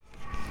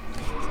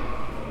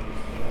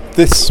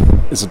This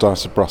is a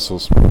Diet of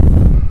Brussels.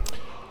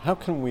 How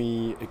can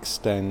we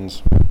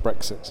extend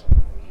Brexit?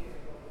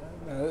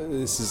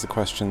 This is a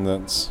question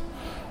that's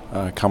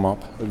come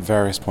up at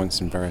various points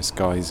in various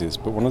guises,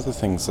 but one of the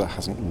things that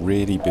hasn't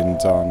really been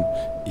done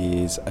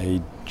is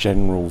a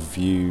general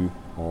view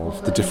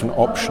of the different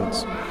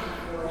options.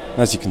 And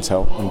as you can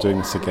tell, I'm doing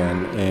this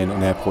again in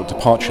an airport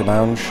departure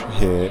lounge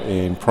here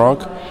in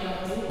Prague,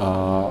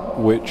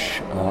 which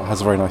has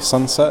a very nice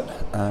sunset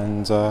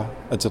and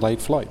a delayed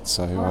flight,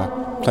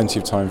 so plenty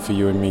of time for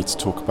you and me to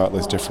talk about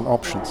those different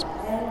options.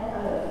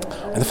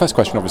 And the first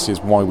question obviously is,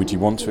 why would you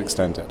want to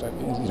extend it?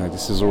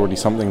 This is already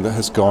something that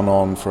has gone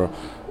on for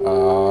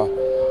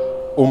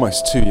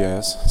almost 2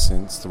 years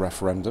since the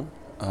referendum.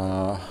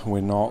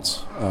 We're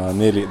not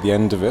nearly at the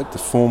end of it. The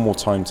formal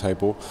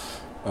timetable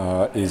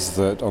is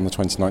that on the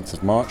 29th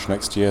of March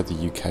next year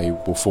the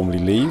UK will formally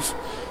leave.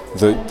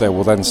 There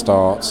will then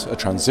start a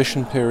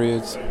transition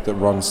period that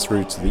runs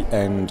through to the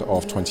end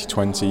of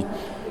 2020,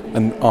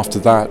 and after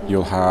that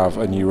you'll have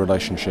a new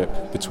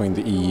relationship between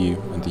the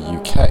EU and the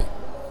UK.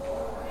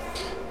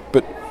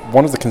 But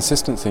one of the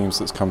consistent themes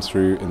that's come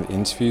through in the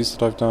interviews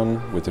that I've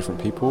done with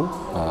different people,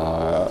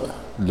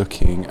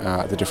 looking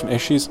at the different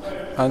issues,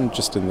 and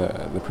just in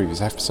the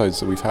previous episodes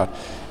that we've had,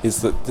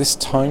 is that this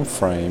time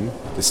frame,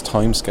 this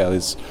time scale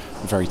is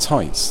very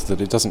tight, that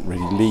it doesn't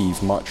really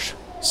leave much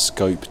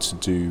scope to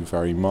do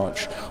very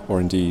much,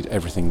 or indeed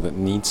everything that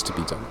needs to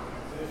be done.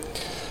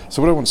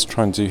 So what I want to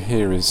try and do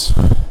here is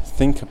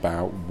think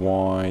about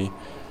why,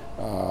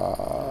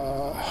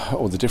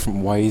 or the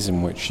different ways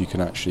in which you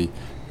can actually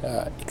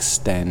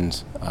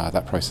extend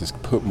that process,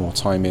 put more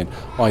time in,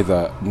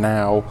 either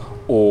now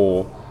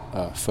or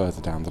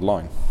further down the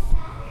line.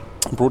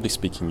 Broadly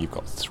speaking, you've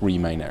got three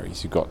main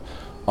areas. You've got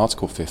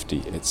Article 50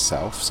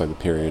 itself, so the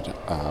period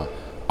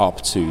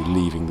up to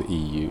leaving the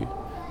EU.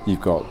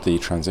 You've got the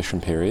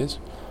transition period,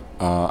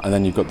 and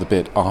then you've got the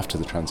bit after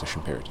the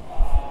transition period.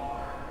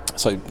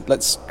 So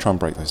let's try and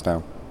break those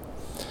down.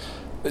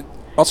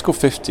 Article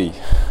 50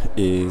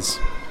 is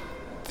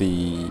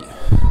the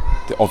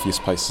obvious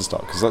place to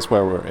start, because that's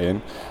where we're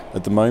in.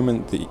 At the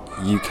moment, the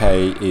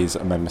UK is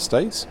a member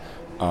state.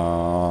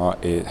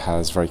 It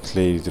has very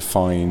clearly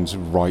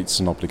defined rights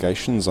and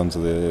obligations under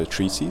the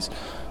treaties,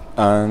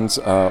 and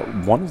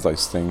one of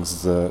those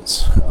things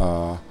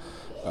that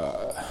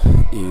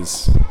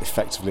is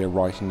effectively a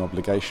right and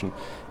obligation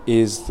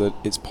is that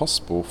it's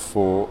possible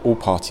for all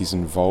parties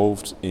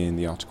involved in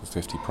the Article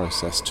 50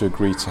 process to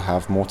agree to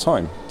have more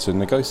time to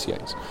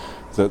negotiate,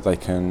 that they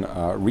can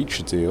reach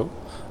a deal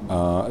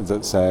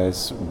that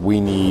says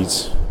we need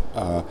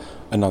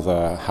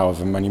another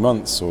however many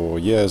months or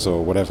years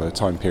or whatever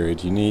time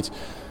period you need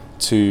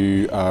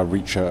to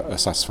reach a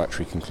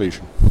satisfactory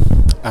conclusion.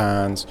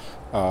 And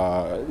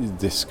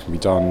this can be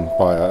done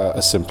by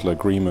a simple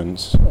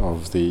agreement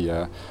of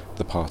the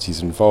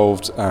parties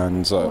involved,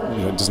 and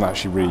it doesn't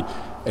actually really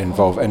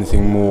involve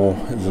anything more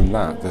than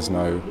that. There's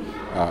no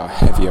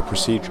heavier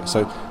procedure.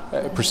 So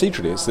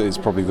procedurally, it's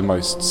probably the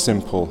most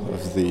simple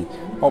of the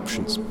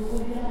options.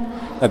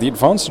 Now, the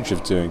advantage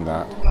of doing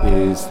that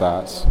is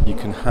that you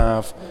can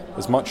have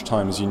as much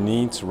time as you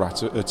need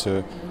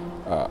to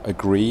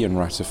agree and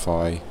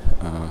ratify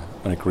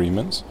an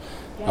agreement.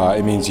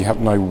 It means you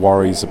have no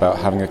worries about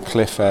having a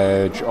cliff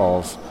edge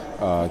of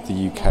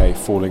the UK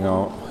falling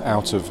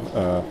out of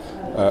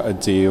a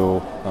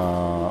deal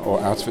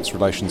or out of its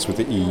relations with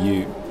the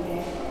EU.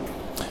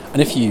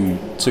 And if you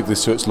took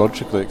this to its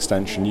logical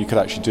extension, you could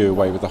actually do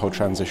away with the whole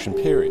transition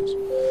period.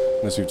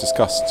 And as we've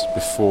discussed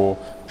before,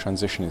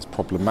 transition is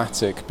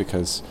problematic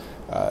because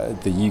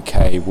the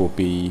UK will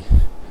be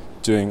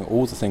doing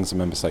all the things a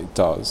member state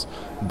does,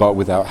 but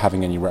without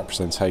having any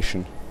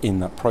representation in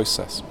that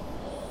process.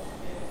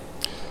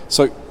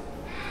 So,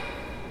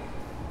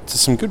 there's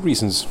some good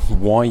reasons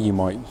why you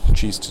might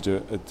choose to do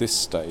it at this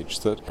stage,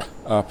 that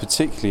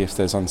particularly if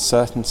there's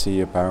uncertainty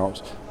about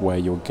where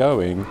you're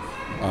going,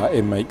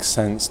 it makes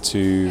sense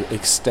to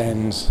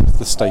extend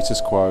the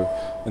status quo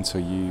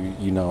until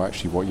you know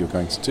actually what you're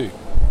going to do.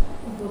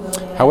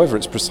 However,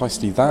 it's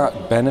precisely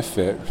that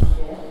benefit,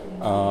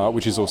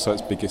 which is also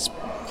its biggest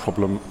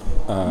problem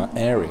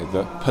area,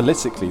 that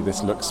politically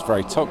this looks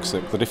very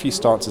toxic, that if you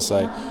start to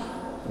say,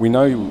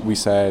 we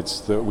said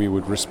that we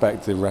would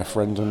respect the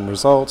referendum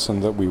results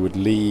and that we would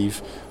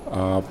leave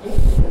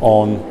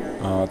on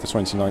the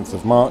 29th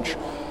of March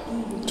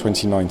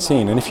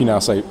 2019, and if you now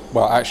say,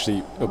 well,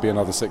 actually it'll be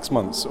another 6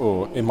 months,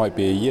 or it might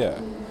be a year,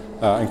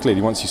 and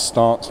clearly once you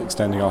start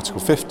extending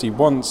Article 50,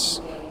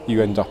 once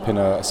you end up in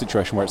a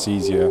situation where it's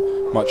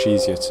much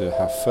easier to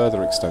have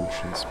further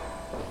extensions,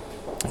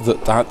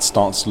 that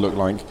starts to look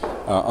like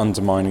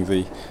undermining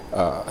the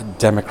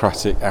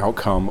democratic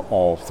outcome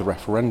of the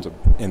referendum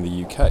in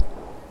the UK.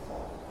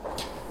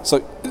 So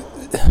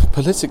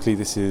politically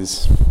this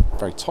is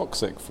very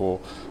toxic for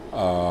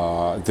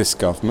this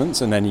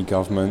government and any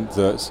government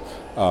that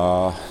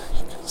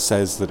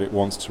says that it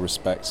wants to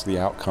respect the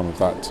outcome of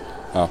that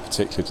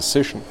particular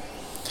decision.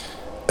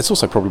 It's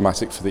also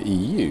problematic for the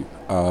EU.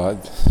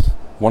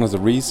 One of the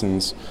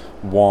reasons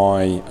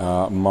why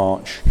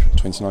March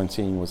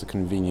 2019 was a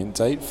convenient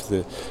date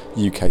for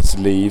the UK to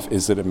leave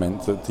is that it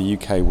meant that the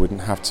UK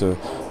wouldn't have to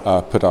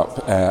put up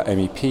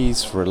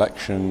MEPs for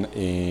election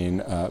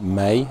in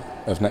May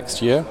of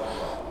next year.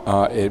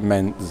 It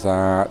meant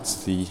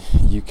that the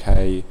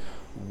UK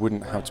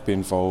wouldn't have to be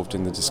involved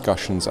in the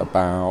discussions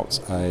about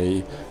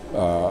a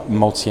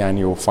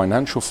multi-annual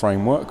financial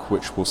framework,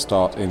 which will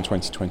start in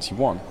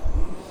 2021.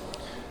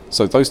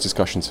 So those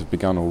discussions have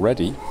begun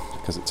already,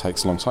 because it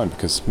takes a long time,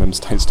 because member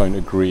states don't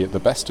agree at the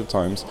best of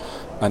times,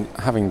 and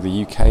having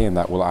the UK in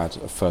that will add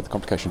a further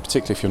complication,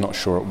 particularly if you're not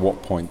sure at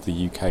what point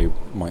the UK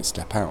might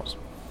step out.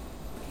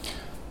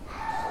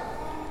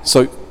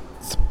 So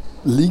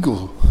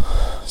legal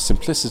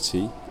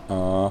simplicity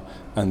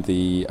and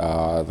the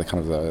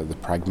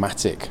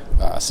pragmatic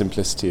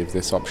simplicity of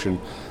this option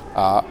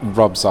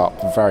rubs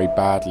up very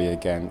badly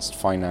against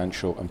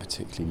financial and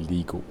particularly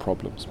legal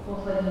problems.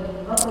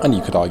 And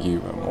you could argue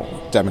more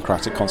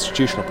democratic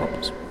constitutional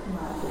problems.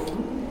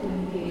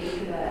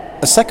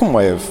 A second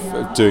way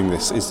of doing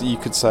this is that you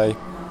could say,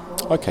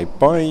 okay,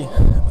 by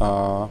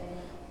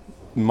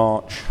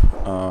March,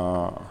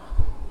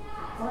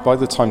 by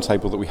the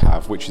timetable that we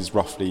have, which is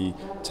roughly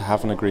to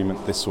have an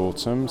agreement this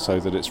autumn so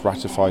that it's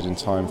ratified in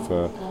time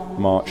for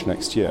March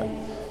next year,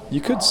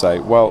 you could say,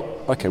 well,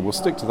 okay, we'll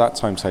stick to that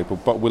timetable,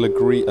 but we'll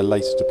agree a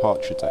later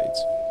departure date.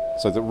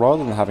 So that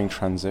rather than having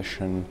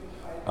transition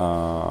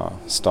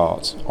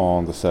start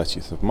on the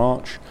 30th of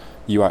March,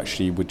 you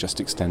actually would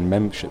just extend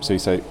membership. So you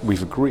say,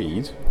 we've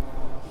agreed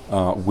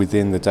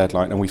within the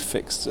deadline, and we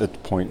fixed a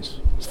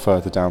point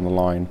further down the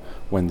line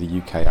when the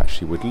UK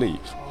actually would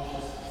leave.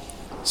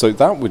 So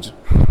that would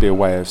be a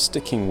way of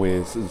sticking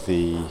with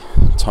the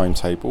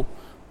timetable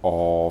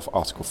of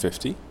Article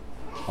 50,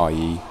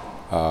 i.e.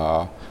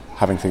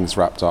 Having things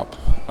wrapped up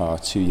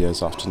 2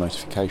 years after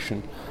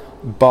notification,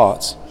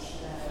 but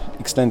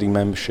extending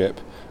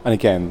membership. And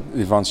again,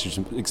 the advantage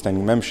of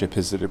extending membership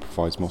is that it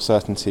provides more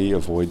certainty,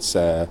 avoids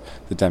the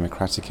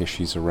democratic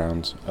issues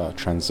around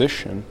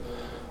transition,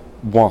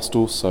 whilst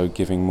also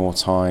giving more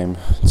time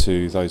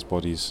to those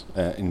bodies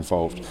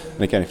involved.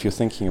 And again, if you're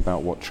thinking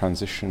about what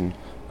transition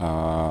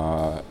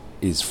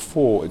is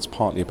for, it's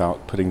partly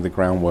about putting the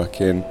groundwork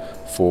in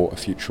for a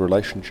future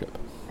relationship.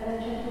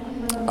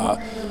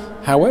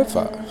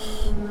 However,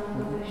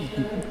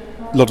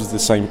 a lot of the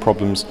same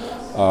problems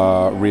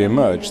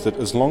re-emerge, that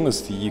as long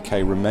as the UK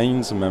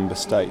remains a member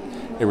state,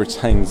 it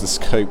retains the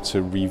scope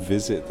to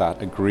revisit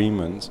that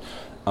agreement.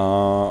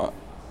 And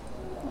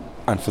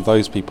for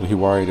those people who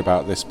worried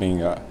about this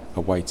being a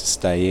way to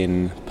stay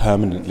in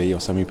permanently or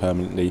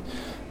semi-permanently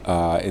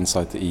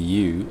inside the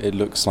EU, it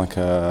looks like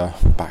a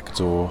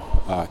backdoor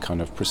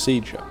kind of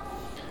procedure.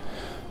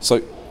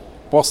 So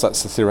whilst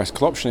that's the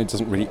theoretical option, it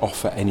doesn't really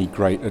offer any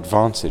great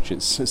advantage.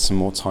 It's some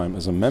more time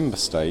as a member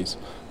state,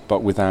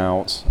 but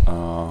without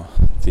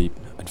the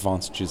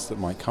advantages that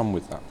might come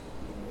with that.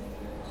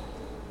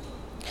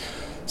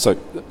 So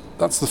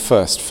that's the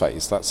first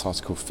phase, that's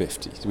Article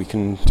 50. We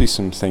can do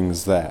some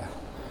things there.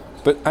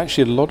 But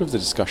actually a lot of the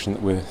discussion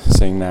that we're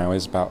seeing now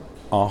is about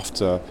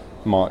after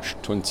March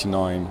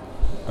 29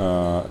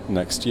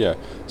 next year.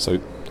 So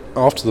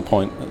after the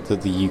point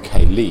that the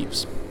UK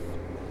leaves.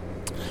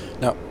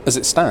 Now, as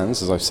it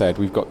stands, as I've said,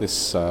 we've got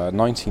this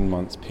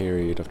 19-month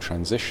period of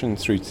transition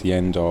through to the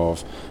end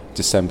of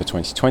December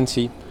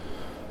 2020,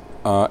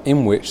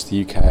 in which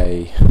the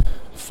UK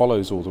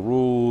follows all the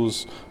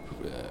rules,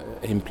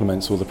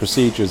 implements all the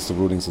procedures, the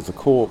rulings of the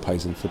court,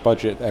 pays into the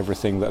budget,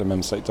 everything that a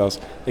member state does,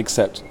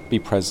 except be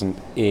present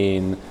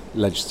in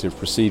legislative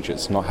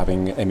procedures, not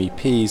having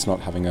MEPs, not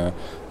having a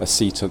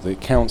seat at the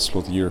Council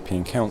or the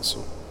European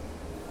Council.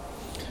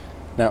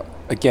 Now,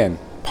 again,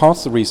 part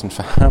of the reason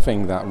for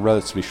having that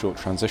relatively short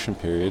transition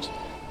period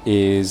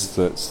is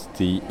that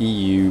the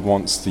EU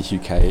wants the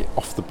UK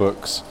off the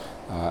books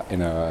in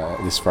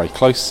this very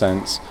close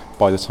sense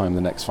by the time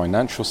the next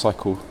financial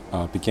cycle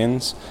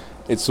begins.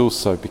 It's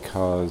also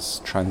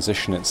because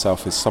transition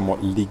itself is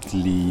somewhat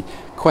legally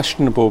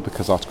questionable,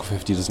 because Article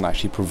 50 doesn't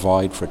actually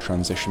provide for a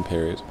transition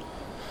period.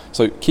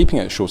 So keeping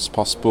it as short as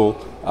possible,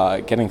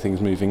 getting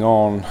things moving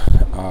on,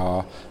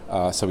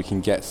 so we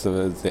can get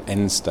to the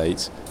end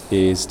state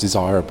is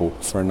desirable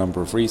for a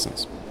number of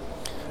reasons.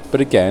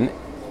 But again,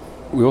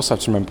 we also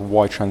have to remember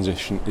why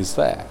transition is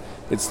there.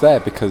 It's there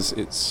because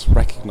it's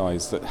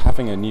recognised that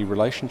having a new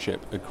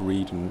relationship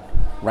agreed and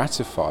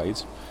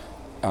ratified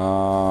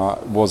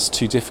was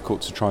too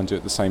difficult to try and do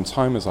at the same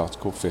time as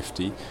Article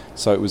 50,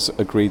 so it was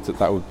agreed that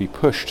that would be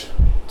pushed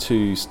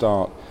to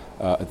start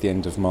at the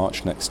end of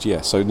March next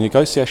year. So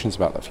negotiations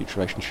about that future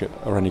relationship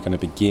are only going to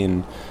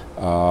begin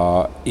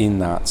in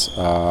that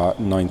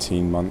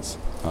 19-month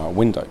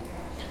window.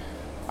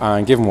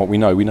 And given what we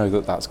know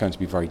that that's going to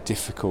be very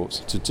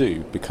difficult to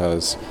do,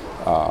 because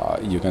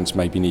you're going to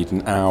maybe need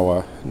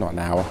a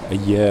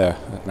year,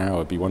 an hour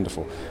would be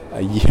wonderful,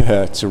 a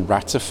year to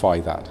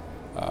ratify that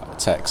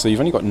text. So you've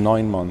only got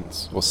 9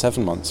 months, or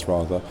 7 months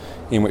rather,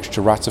 in which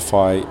to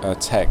ratify a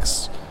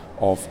text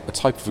of a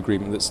type of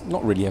agreement that's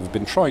not really ever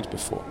been tried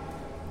before.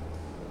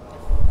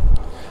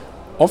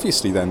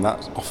 Obviously, then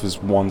that offers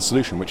one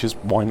solution, which is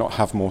why not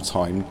have more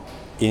time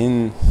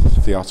in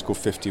the Article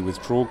 50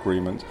 withdrawal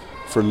agreement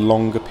for a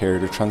longer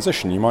period of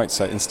transition. You might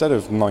say instead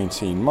of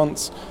 19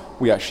 months,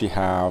 we actually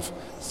have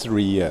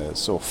 3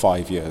 years or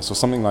 5 years or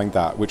something like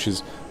that, which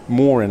is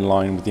more in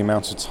line with the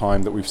amount of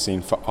time that we've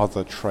seen for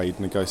other trade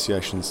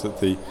negotiations that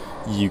the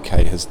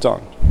UK has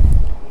done.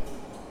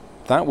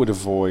 That would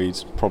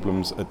avoid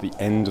problems at the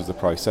end of the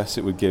process.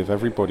 It would give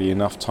everybody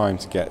enough time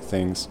to get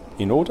things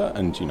in order,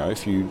 and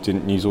if you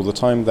didn't use all the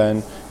time,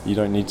 then you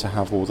don't need to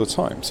have all the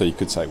time. So you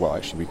could say, well,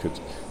 actually we could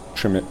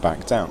trim it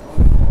back down.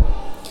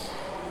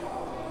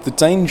 The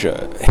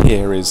danger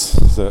here is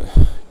that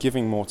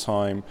giving more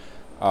time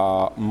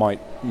might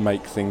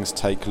make things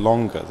take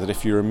longer, that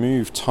if you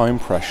remove time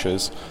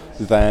pressures,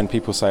 then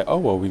people say, oh,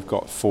 well, we've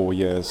got 4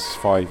 years,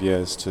 5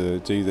 years to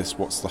do this,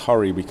 what's the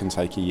hurry? We can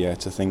take a year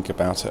to think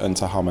about it and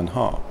to hum and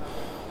ha.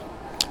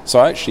 So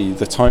actually,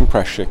 the time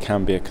pressure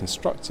can be a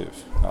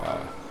constructive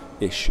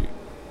issue.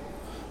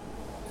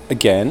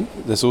 Again,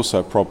 there's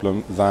also a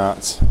problem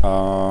that,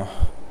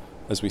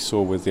 as we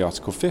saw with the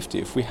Article 50,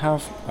 if we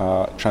have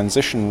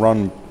transition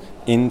run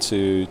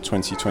into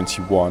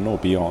 2021 or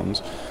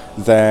beyond,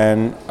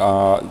 then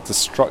the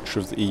structure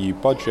of the EU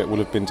budget will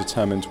have been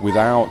determined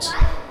without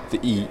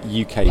the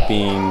UK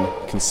being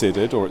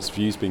considered or its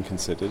views being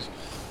considered,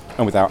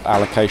 and without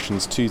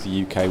allocations to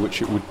the UK,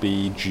 which it would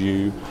be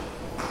due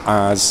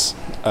as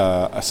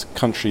a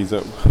country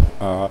that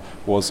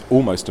was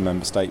almost a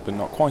member state but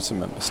not quite a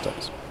member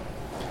state.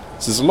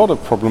 So there's a lot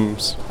of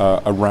problems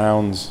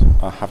around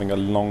having a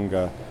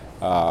longer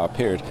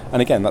period.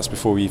 And again, that's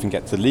before we even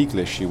get to the legal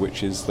issue,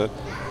 which is that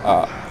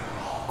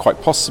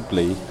quite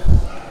possibly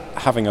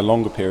having a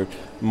longer period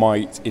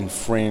might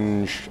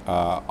infringe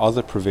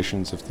other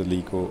provisions of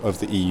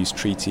the EU's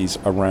treaties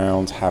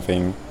around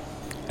having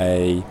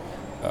a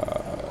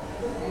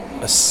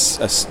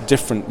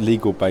different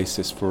legal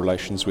basis for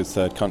relations with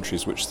third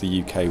countries, which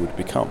the UK would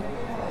become.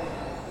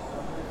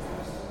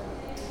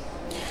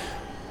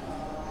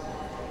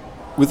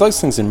 With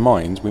those things in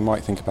mind, we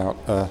might think about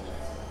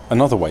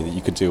another way that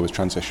you could deal with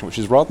transition, which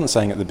is rather than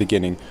saying at the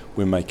beginning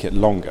we'll make it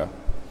longer,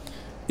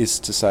 is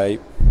to say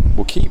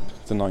we'll keep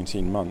the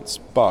 19 months,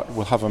 but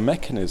we'll have a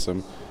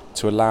mechanism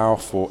to allow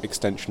for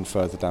extension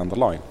further down the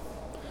line.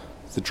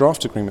 The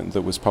draft agreement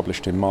that was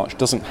published in March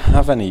doesn't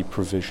have any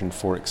provision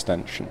for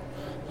extension.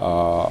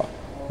 I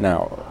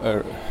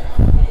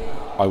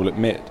will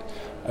admit,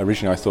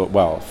 originally I thought,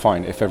 well,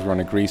 fine, if everyone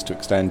agrees to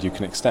extend, you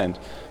can extend.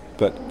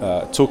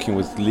 But talking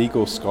with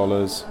legal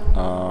scholars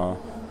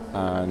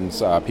and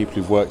people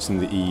who've worked in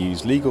the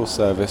EU's legal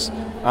service,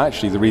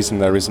 actually the reason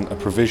there isn't a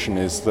provision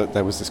is that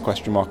there was this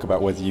question mark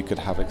about whether you could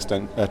have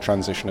a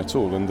transition at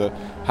all, and that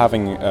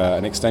having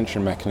an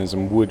extension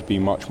mechanism would be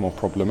much more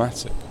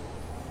problematic.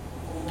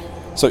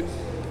 So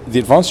the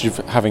advantage of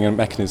having a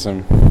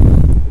mechanism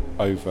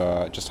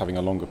over just having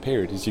a longer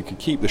period is you could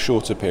keep the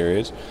shorter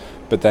period,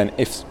 but then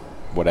if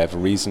whatever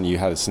reason you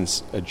had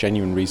a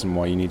genuine reason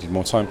why you needed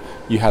more time,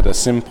 you had a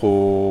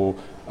simple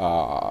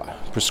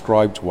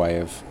prescribed way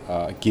of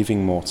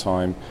giving more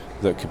time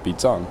that could be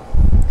done.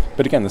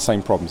 But again, the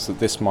same problems, that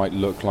this might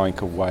look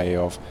like a way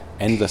of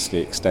endlessly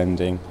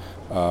extending,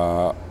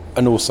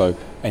 and also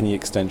any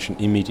extension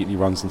immediately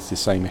runs into the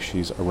same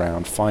issues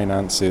around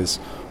finances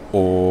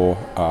or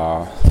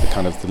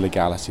the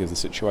legality of the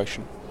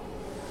situation.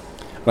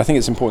 And I think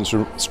it's important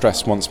to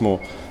stress once more,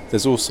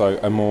 there's also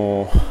a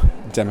more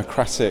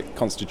democratic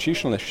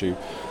constitutional issue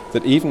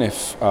that even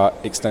if a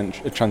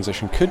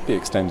transition could be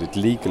extended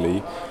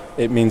legally,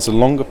 it means a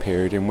longer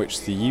period in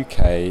which the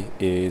UK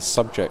is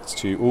subject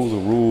to all the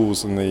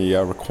rules and the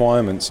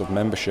requirements of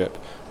membership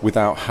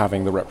without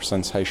having the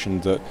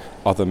representation that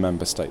other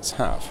member states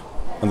have.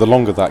 And the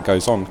longer that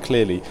goes on,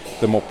 clearly,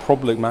 the more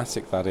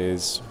problematic that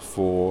is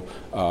for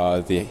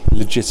the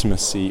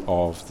legitimacy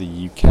of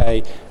the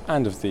UK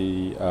and of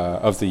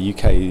the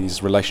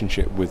UK's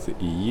relationship with the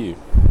EU.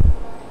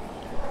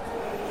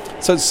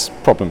 So there's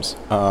problems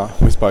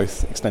with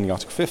both extending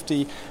Article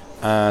 50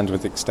 and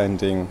with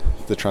extending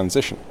the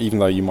transition, even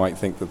though you might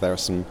think that there are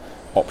some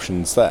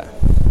options there.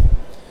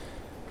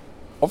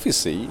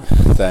 Obviously,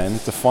 then,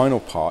 the final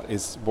part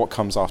is what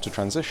comes after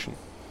transition.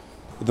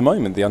 At the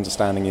moment, the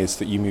understanding is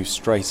that you move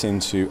straight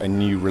into a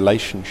new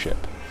relationship,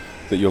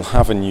 that you'll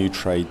have a new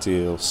trade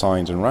deal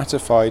signed and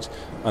ratified,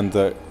 and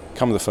that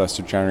come the 1st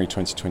of January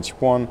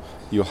 2021,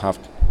 you'll have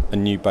a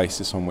new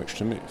basis on which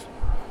to move.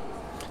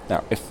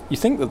 Now, if you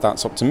think that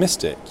that's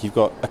optimistic, you've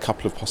got a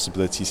couple of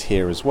possibilities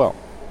here as well.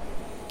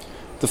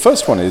 The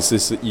first one is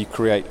that you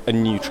create a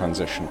new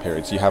transition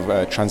period. So you have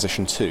a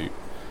transition 2.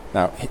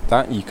 Now,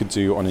 that you could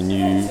do on a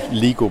new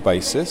legal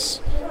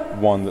basis,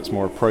 one that's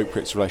more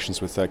appropriate to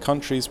relations with third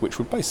countries, which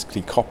would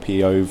basically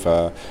copy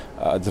over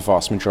the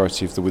vast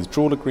majority of the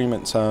withdrawal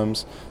agreement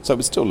terms. So it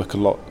would still look a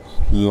lot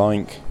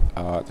like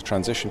the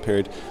transition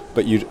period,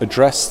 but you'd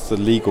address the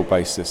legal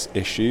basis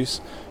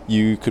issues.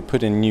 You could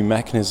put in new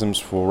mechanisms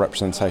for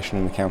representation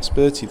and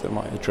accountability that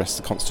might address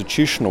the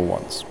constitutional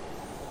ones.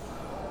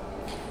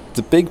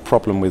 The big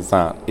problem with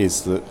that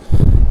is that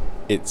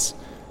it's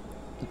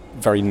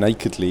very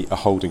nakedly a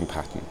holding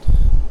pattern.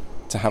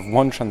 To have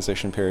one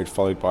transition period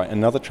followed by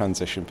another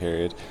transition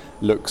period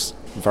looks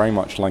very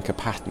much like a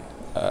pattern,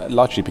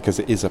 largely because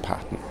it is a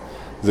pattern.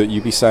 That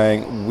you'd be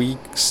saying, we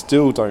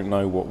still don't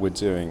know what we're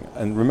doing.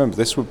 And remember,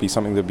 this would be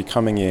something that would be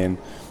coming in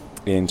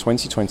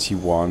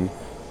 2021,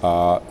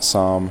 what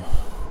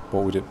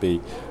would it be,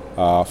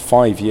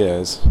 5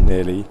 years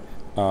nearly,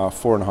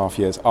 4.5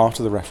 years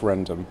after the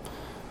referendum,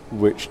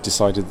 which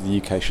decided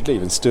the UK should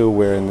leave. And still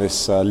we're in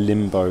this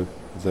limbo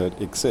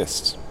that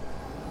exists.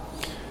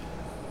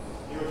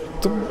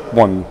 The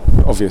one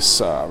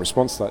obvious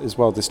response to that is,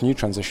 well, this new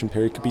transition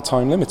period could be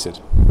time limited.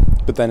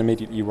 But then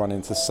immediately you run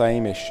into the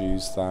same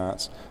issues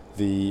that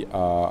the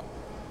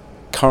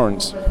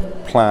current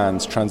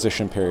planned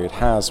transition period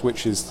has,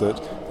 which is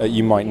that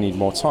you might need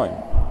more time.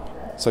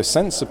 So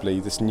sensibly,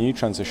 this new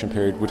transition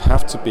period would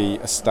have to be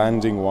a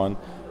standing one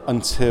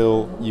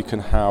until you can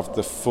have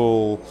the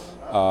full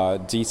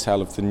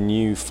detail of the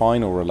new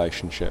final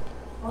relationship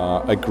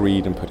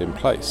agreed and put in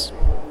place.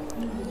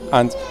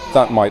 And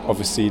that might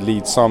obviously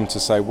lead some to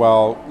say,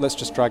 well, let's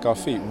just drag our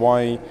feet.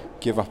 Why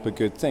give up a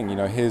good thing?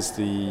 Here's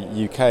the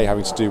UK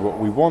having to do what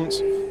we want.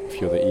 If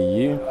you're the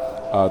EU,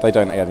 they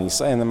don't have any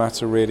say in the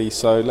matter really.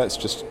 So let's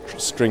just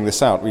string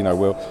this out.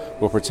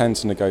 We'll pretend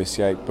to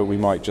negotiate, but we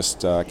might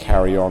just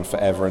carry on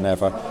forever and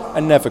ever,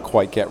 and never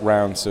quite get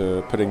round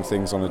to putting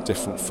things on a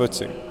different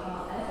footing.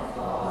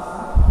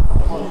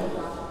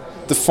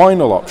 The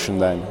final option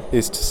then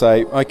is to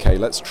say, okay,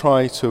 let's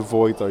try to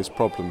avoid those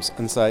problems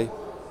and say,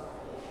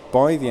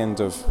 by the end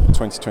of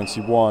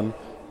 2021,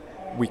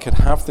 we could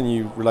have the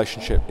new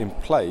relationship in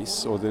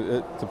place, or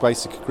the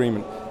basic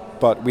agreement,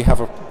 but we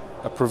have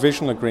a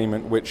provisional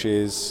agreement which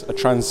is a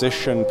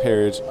transition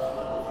period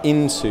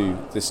into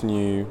this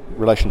new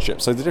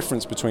relationship. So the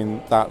difference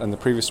between that and the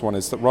previous one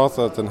is that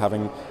rather than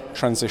having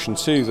transition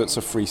 2 that's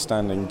a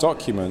freestanding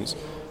document,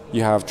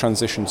 you have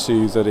transition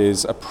 2 that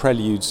is a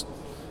prelude.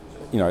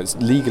 It's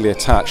legally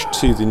attached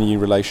to the new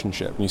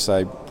relationship. And you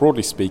say,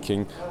 broadly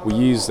speaking, we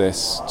use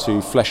this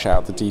to flesh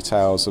out the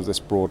details of this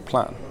broad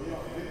plan.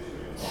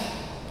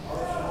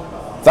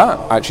 That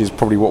actually is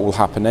probably what will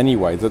happen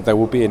anyway, that there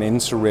will be an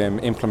interim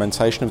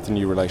implementation of the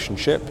new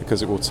relationship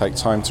because it will take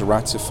time to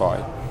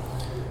ratify.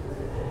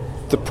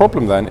 The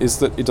problem then is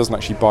that it doesn't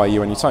actually buy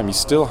you any time. You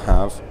still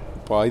have,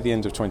 by the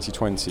end of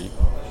 2020,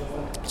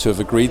 to have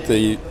agreed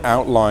the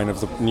outline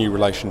of the new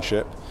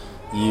relationship.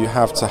 You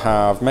have to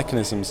have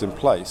mechanisms in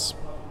place,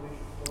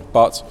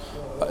 but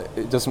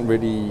it doesn't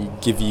really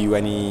give you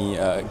any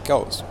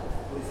goals.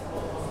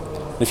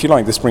 If you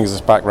like, this brings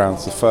us back round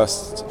to the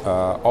first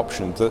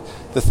option.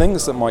 The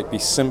things that might be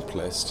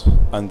simplest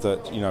and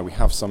that we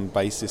have some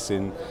basis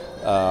in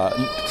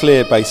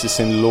clear basis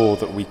in law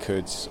that we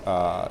could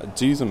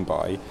do them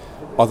by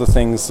are the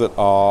things that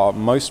are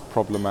most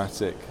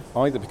problematic,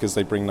 either because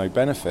they bring no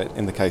benefit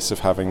in the case of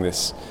having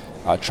this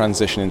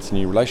transition into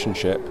new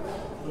relationship,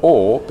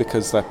 or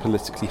because they're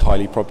politically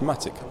highly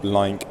problematic,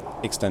 like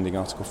extending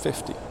Article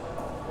 50.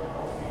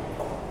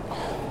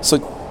 So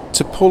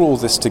to pull all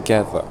this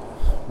together,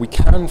 we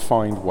can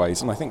find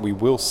ways, and I think we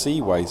will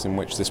see ways in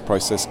which this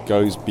process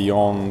goes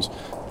beyond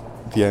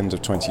the end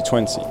of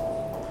 2020.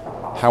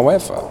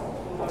 However,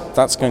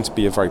 that's going to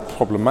be a very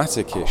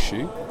problematic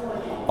issue,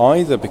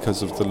 either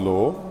because of the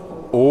law,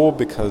 or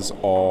because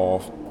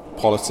of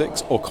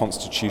politics, or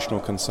constitutional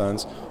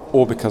concerns,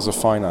 or because of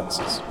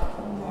finances.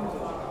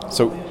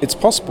 So it's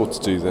possible to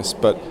do this,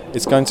 but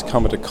it's going to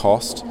come at a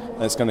cost,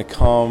 and it's going to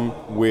come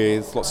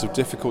with lots of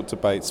difficult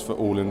debates for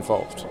all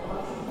involved.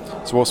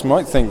 So whilst we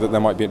might think that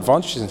there might be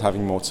advantages in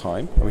having more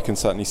time, and we can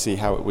certainly see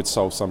how it would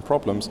solve some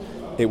problems,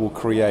 it will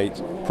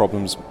create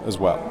problems as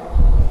well.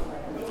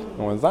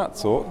 And with that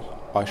thought,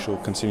 I shall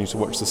continue to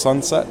watch the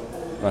sunset,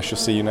 and I shall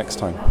see you next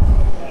time.